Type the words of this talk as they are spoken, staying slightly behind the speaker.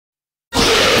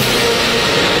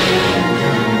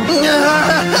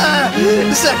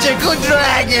such a good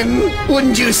dragon,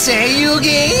 wouldn't you say,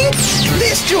 Yugi?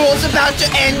 This duel's about to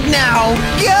end now.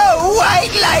 Go, White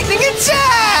Lightning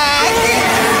attack!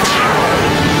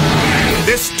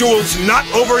 This duel's not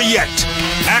over yet.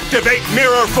 Activate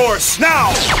Mirror Force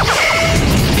now!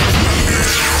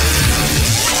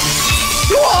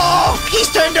 Whoa!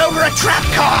 He's turned over a trap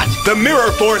card! The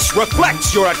Mirror Force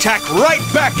reflects your attack right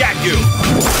back at you!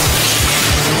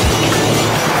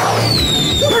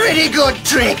 Pretty good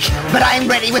trick, but I'm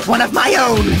ready with one of my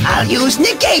own. I'll use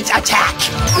Negate Attack!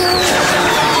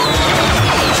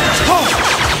 Oh!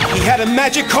 He had a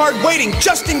magic card waiting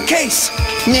just in case!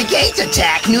 Negate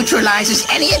Attack neutralizes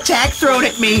any attack thrown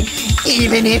at me,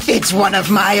 even if it's one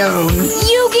of my own.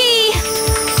 Yugi!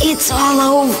 It's all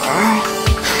over.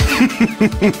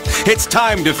 It's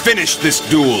time to finish this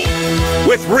duel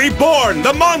with Reborn,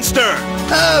 the monster!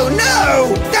 Oh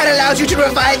no! That allows you to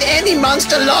revive any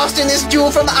monster lost in this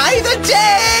duel from either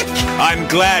deck! I'm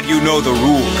glad you know the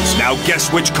rules. Now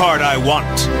guess which card I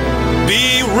want.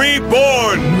 Be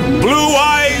reborn! Blue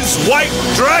Eyes White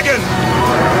Dragon!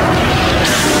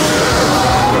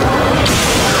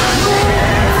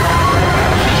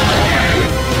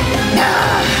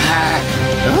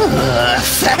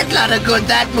 Fat lot of good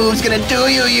that move's gonna do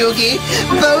you, Yugi.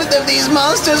 Both of these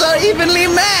monsters are evenly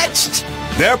matched.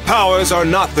 Their powers are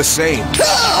not the same.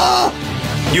 Oh!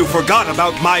 You forgot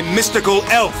about my mystical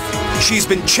elf. She's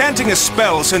been chanting a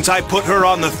spell since I put her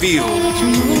on the field.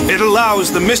 It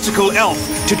allows the mystical elf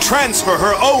to transfer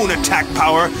her own attack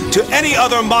power to any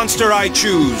other monster I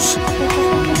choose.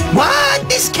 What?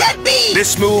 This can't be!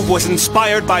 This move was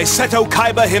inspired by Ghost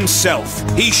Kaiba himself.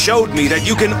 He showed me that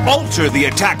you can alter the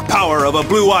attack power of a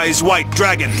Blue Eyes White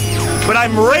Dragon. But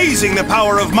I'm raising the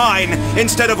power of mine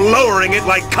instead of lowering it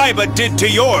like Kaiba did to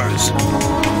yours.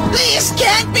 This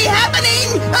can't be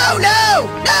happening! Oh no!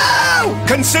 No!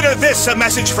 Consider this a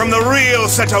message from the real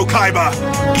Ghost Kaiba.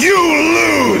 You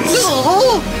lose!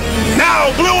 Oh.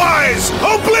 Now, Blue Eyes,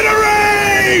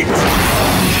 obliterate!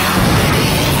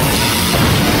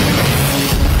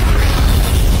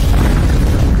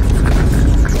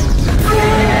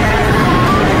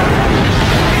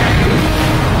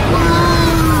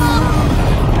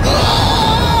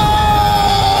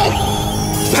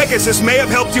 Pegasus may have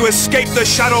helped you escape the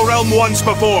Shadow Realm once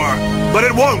before, but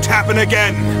it won't happen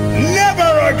again.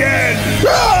 Never again!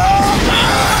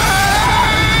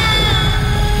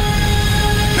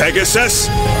 Pegasus,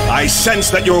 I sense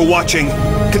that you're watching.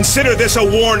 Consider this a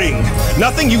warning.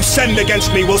 Nothing you send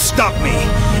against me will stop me.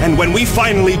 And when we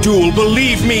finally duel,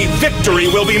 believe me, victory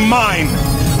will be mine.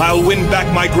 I'll win back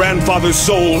my grandfather's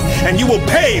soul, and you will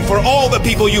pay for all the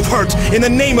people you've hurt in the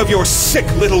name of your sick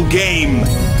little game.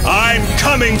 I'm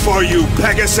coming for you,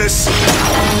 Pegasus!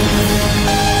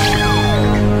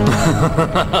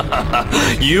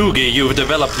 Yugi, you've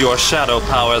developed your shadow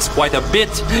powers quite a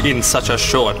bit in such a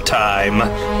short time.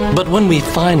 But when we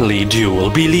finally duel,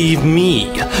 believe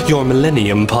me, your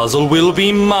Millennium Puzzle will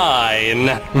be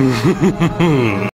mine.